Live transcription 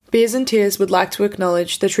Beers and Tears would like to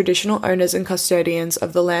acknowledge the traditional owners and custodians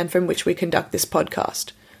of the land from which we conduct this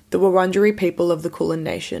podcast, the Wurundjeri people of the Kulin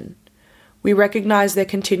Nation. We recognise their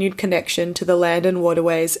continued connection to the land and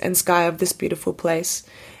waterways and sky of this beautiful place,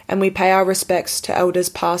 and we pay our respects to elders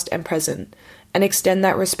past and present, and extend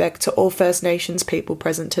that respect to all First Nations people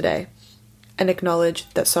present today, and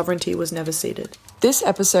acknowledge that sovereignty was never ceded. This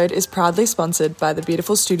episode is proudly sponsored by the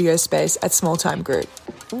beautiful studio space at Small Time Group,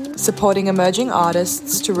 supporting emerging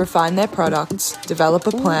artists to refine their products, develop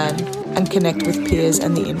a plan, and connect with peers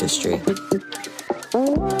and the industry.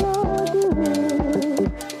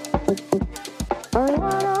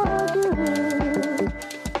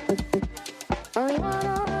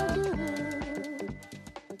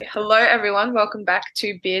 Hello everyone, welcome back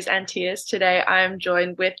to Beers and Tears. Today I am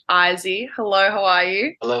joined with Izzy. Hello, how are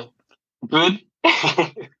you? Hello. Good.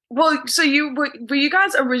 Well, so were you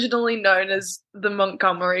guys originally known as the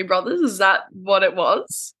Montgomery Brothers? Is that what it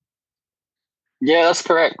was? Yeah, that's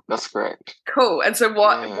correct. That's correct. Cool. And so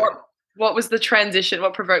what was the transition?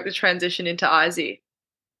 What provoked the transition into Izzy?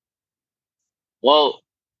 Well,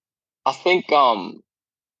 I think it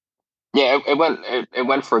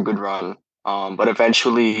went for a good run. But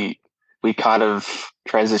eventually we kind of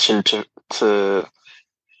transitioned to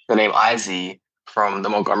the name Izzy from the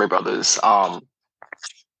Montgomery Brothers.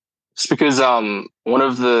 Just because one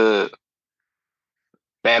of the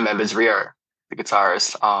band members, Rio, the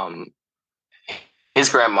guitarist, his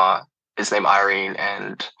grandma is named Irene,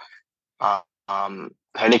 and her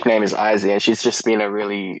nickname is Izzy, and she's just been a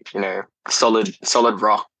really, solid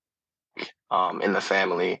rock in the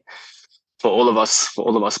family for all of us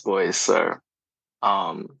boys. So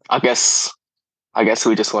I guess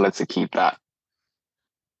we just wanted to keep that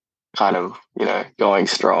kind of, going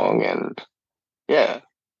strong, and yeah,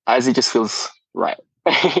 Izzy just feels right.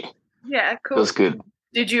 Yeah, cool. Feels good.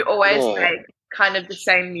 Did you always make kind of the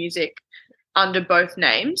same music under both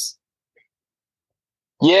names?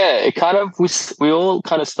 Yeah, it kind of we all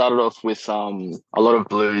kind of started off with a lot of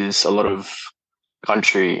blues, a lot of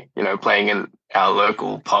country, playing in our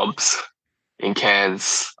local pubs in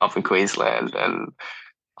Cairns up in Queensland, and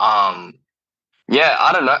I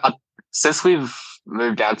don't know, since we've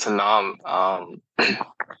moved down to Naarm,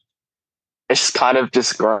 it's just kind of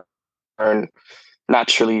just grown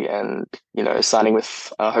naturally, and signing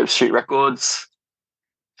with Hope Street Records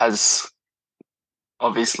has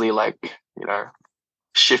obviously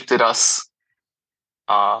shifted us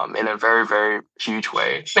in a very, very huge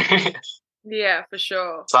way. Yeah, for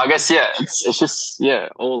sure. So I guess it's just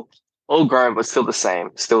all grown, but still the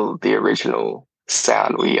same, still the original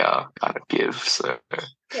sound we kind of give. So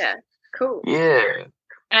yeah, cool. Yeah.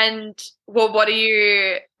 And well, what are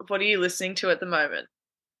you listening to at the moment?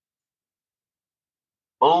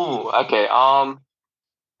 Oh, okay. I'm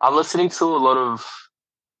listening to a lot of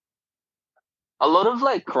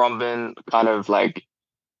like Crumbin, kind of like,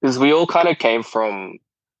 because we all kind of came from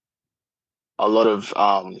a lot of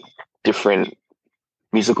different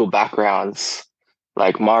musical backgrounds.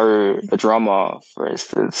 Like Maru, the drummer, for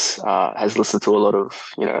instance, has listened to a lot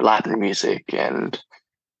of Latin music, and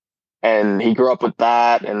he grew up with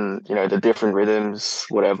that, and the different rhythms,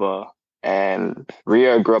 whatever. And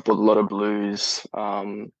Rio grew up with a lot of blues,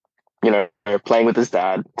 playing with his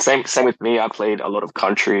dad. Same with me. I played a lot of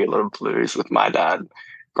country, a lot of blues with my dad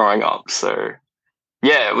growing up. So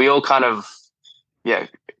yeah, we all kind of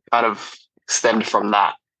stemmed from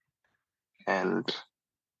that. And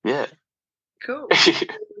yeah. Cool.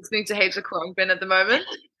 Listening to heaps of Khruangbin at the moment?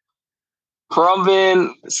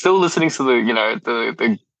 Khruangbin, still listening to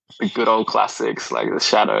the good old classics like The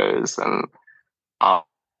Shadows and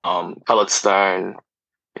Coloured Stone,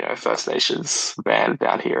 First Nations band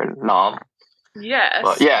down here in Naarm. Yes.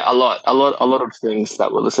 But yeah, a lot of things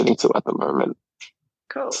that we're listening to at the moment.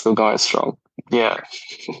 Cool. Still going strong. Yeah.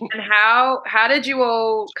 And how did you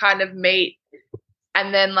all kind of meet?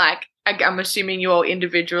 And then I'm assuming you all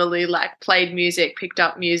individually played music, picked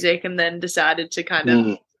up music, and then decided to kind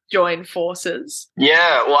of join forces.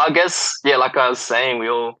 Yeah, well, I guess, like I was saying, we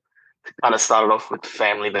all kind of started off with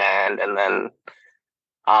family band, and then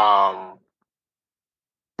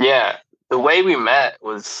the way we met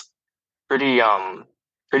was pretty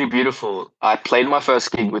beautiful. I played my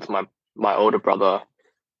first gig with my older brother.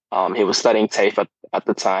 He was studying TAFE at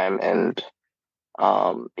the time, and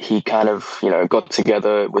he kind of, got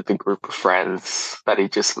together with a group of friends that he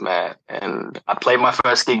just met, and I played my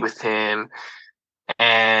first gig with him,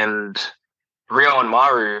 and Rio and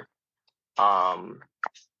Maru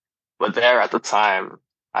were there at the time.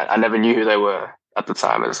 I never knew who they were at the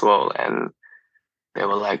time as well, and they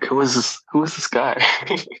were like, who is this guy?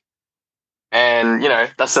 And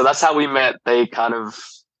that's how we met. They kind of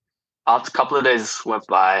a couple of days went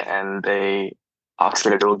by and they asked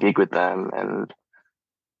me to do a gig with them, and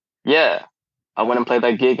yeah, I went and played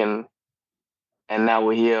that gig, and now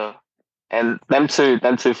we're here. And them two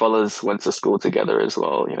fellas went to school together as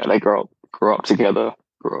well. You know, they grew up together,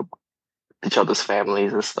 grew up with each other's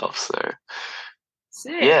families and stuff. So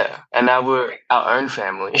Sick. yeah, and now we're our own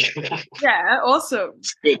family. Yeah, awesome.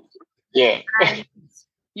 It's good. Yeah. And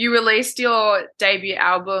you released your debut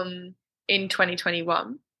album in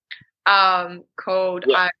 2021, called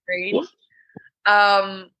Yeah.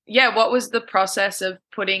 Irene. Yeah, what was the process of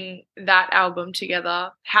putting that album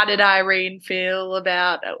together? How did Irene feel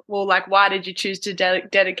about, well, like, why did you choose to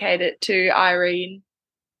dedicate it to Irene?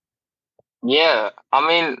 Yeah. I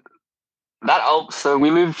mean, that album. So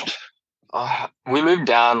we moved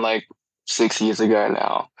down like 6 years ago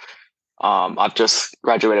now. I've just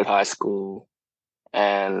graduated high school,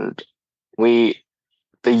 and we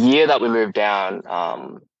the year that we moved down,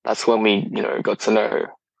 that's when we got to know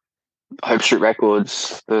Hope Street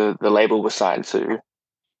Records, the label was signed to,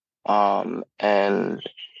 and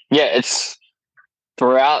yeah, it's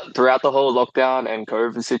throughout the whole lockdown and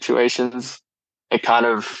COVID situations, it kind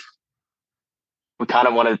of we kind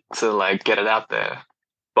of wanted to like get it out there,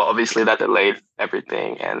 but obviously that delayed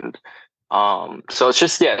everything, and so it's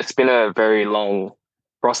just it's been a very long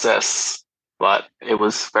process, but it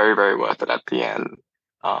was very very worth it at the end,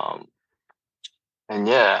 and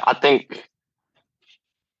yeah, I think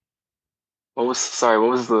what was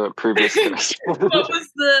the previous question? What was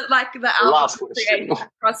the The album last question. creation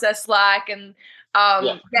process like? And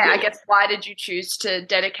I guess why did you choose to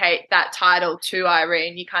dedicate that title to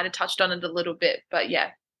Irene? You kind of touched on it a little bit, but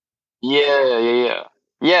yeah. Yeah.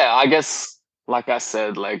 I guess, like I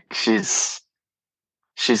said, like she's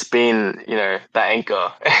been, the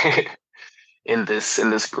anchor in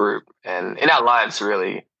this group and in our lives,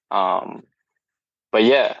 really. But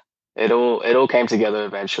yeah, it all came together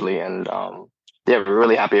eventually, and yeah, we're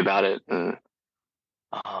really happy about it, and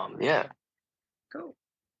yeah, Cool.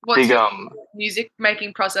 What's big your music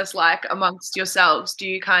making process like amongst yourselves? Do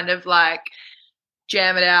you kind of like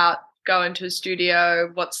jam it out, go into a studio?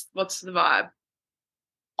 What's the vibe?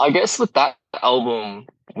 I guess with that album,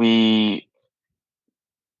 the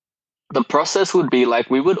process would be like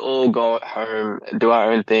we would all go home, do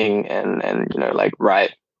our own thing, and like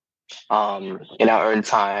write in our own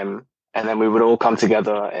time, and then we would all come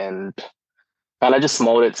together and kind of just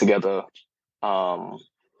mold it together um,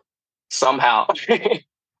 somehow.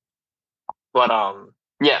 But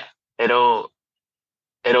yeah, it all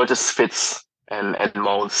it all just fits and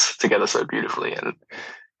molds together so beautifully, and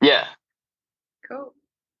yeah. Cool.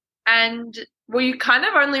 And well, you kind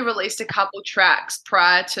of only released a couple tracks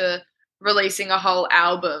prior to releasing a whole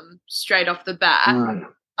album straight off the bat.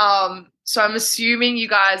 Mm. So I'm assuming you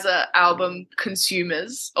guys are album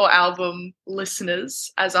consumers or album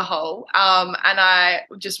listeners as a whole. And I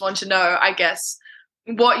just want to know, I guess,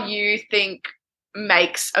 what you think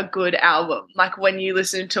makes a good album. Like when you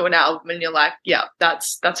listen to an album and you're like, yeah,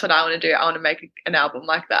 that's what I want to do. I want to make an album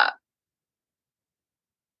like that.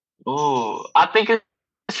 Ooh, I think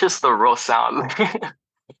it's just the raw sound.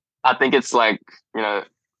 I think it's like you know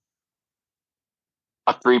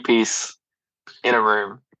a three-piece in a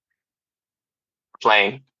room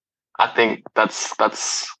playing. I think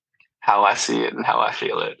that's how I see it and how I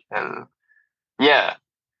feel it. And yeah,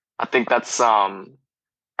 I think that's and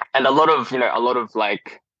a lot of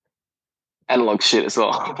like analog shit as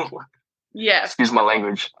well. Yeah. Excuse my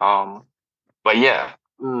language. But yeah.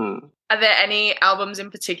 Mm. Are there any albums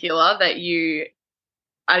in particular that you,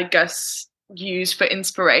 I guess, use for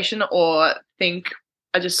inspiration or think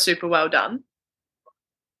are just super well done?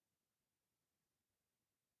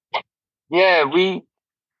 Yeah, we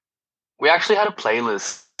actually had a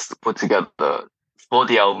playlist put together for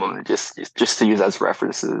the album just to use as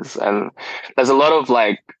references, and there's a lot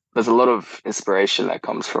of inspiration that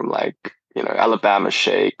comes from like Alabama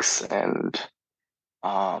Shakes, and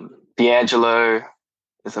D'Angelo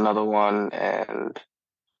is another one, and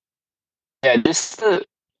yeah, just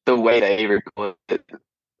the way they recorded it,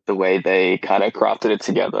 the way they kind of crafted it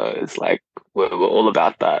together is like we're all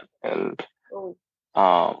about that, and Oh.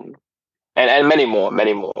 um and many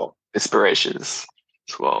more inspirations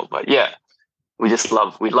as well. But yeah, we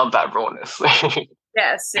love that rawness.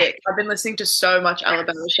 Yeah, sick. I've been listening to so much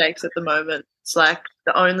Alabama Shakes at the moment. It's like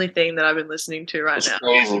the only thing that I've been listening to right It's now.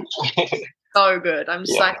 crazy. So good. I'm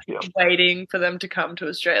just Yeah. waiting for them to come to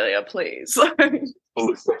Australia, please.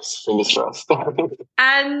 Fingers crossed.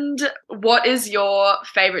 And what is your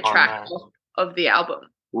favorite Oh, track man. of the album?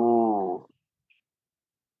 Ooh,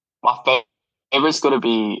 my favorite's gonna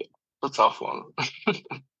be a tough one.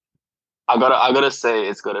 I gotta say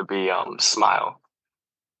it's gotta be Smile.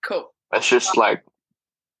 Cool. It's just like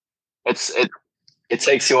it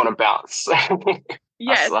takes you on a bounce.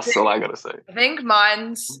 Yeah, that's all I gotta say. I think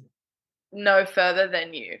mine's No Further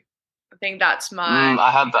Than You. I think that's my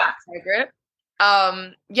I had that. favorite.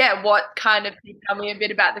 What kind of, can you tell me a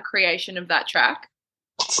bit about the creation of that track?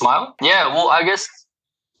 Smile? Yeah, well, I guess,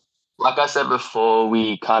 like I said before,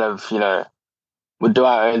 we kind of, would do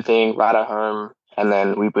our own thing right at home, and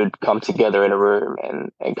then we would come together in a room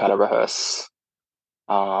and kind of rehearse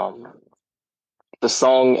the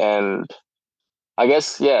song, and I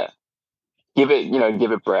guess, yeah, give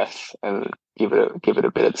it breath and give it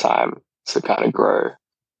a bit of time to kind of grow.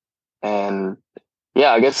 And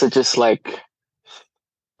yeah, I guess it just like,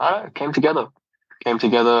 I don't know, came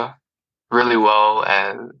together really well,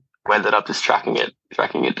 and we ended up just tracking it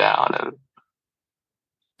down,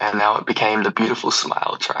 and now it became the beautiful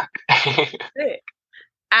Smile track. Sick.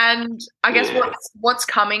 And I guess Yeah. what's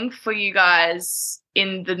coming for you guys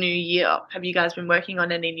in the new year? Have you guys been working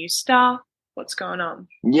on any new stuff? What's going on?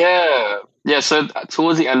 Yeah. So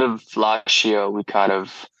towards the end of last year, we kind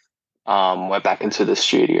of went back into the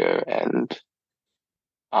studio and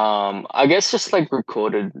I guess just like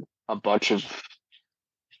recorded a bunch of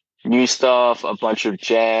new stuff, a bunch of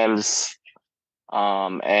jams,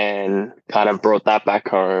 and kind of brought that back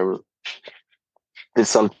home. Did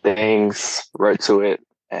some things, wrote to it,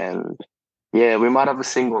 and yeah, we might have a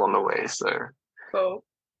single on the way. So Cool.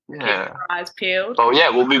 Keep yeah. your eyes peeled. Oh yeah,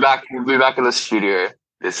 we'll be back in the studio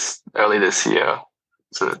early this year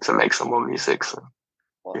to make some more music. So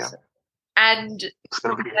Awesome. And it's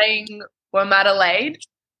gonna be playing Worm Adelaide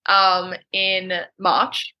in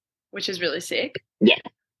March, which is really sick. Yeah,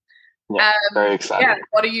 very excited. Yeah,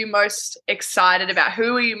 what are you most excited about?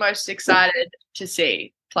 Who are you most excited to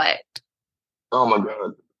see play it? Oh my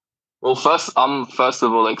god. Well, I'm first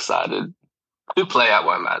of all excited to play at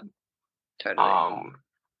WOMAD. Totally.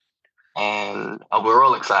 And we're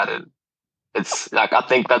all excited. It's like, I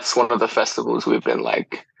think that's one of the festivals we've been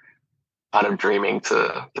like kind of dreaming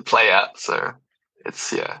to play at. So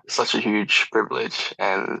it's such a huge privilege.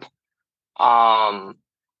 And I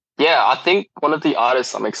think one of the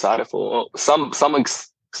artists I'm excited for, some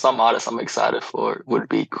artists I'm excited for would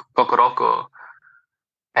be Kokoroko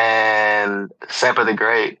and Sampa the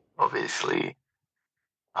Great, obviously.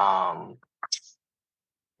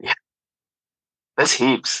 There's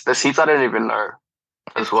heaps I don't even know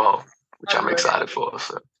as well, which I'm excited for.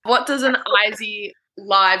 So, what does an IZY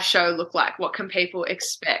live show look like? What can people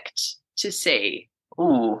expect to see?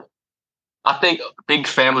 Ooh, I think big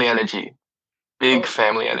family energy.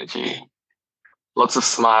 Family energy. Lots of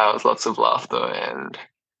smiles, lots of laughter, and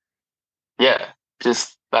yeah,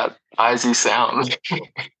 just that IZY sound.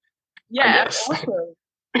 Yeah, awesome.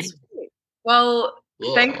 Well,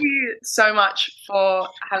 thank you so much for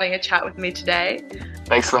having a chat with me today.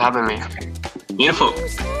 Thanks for having me. Beautiful.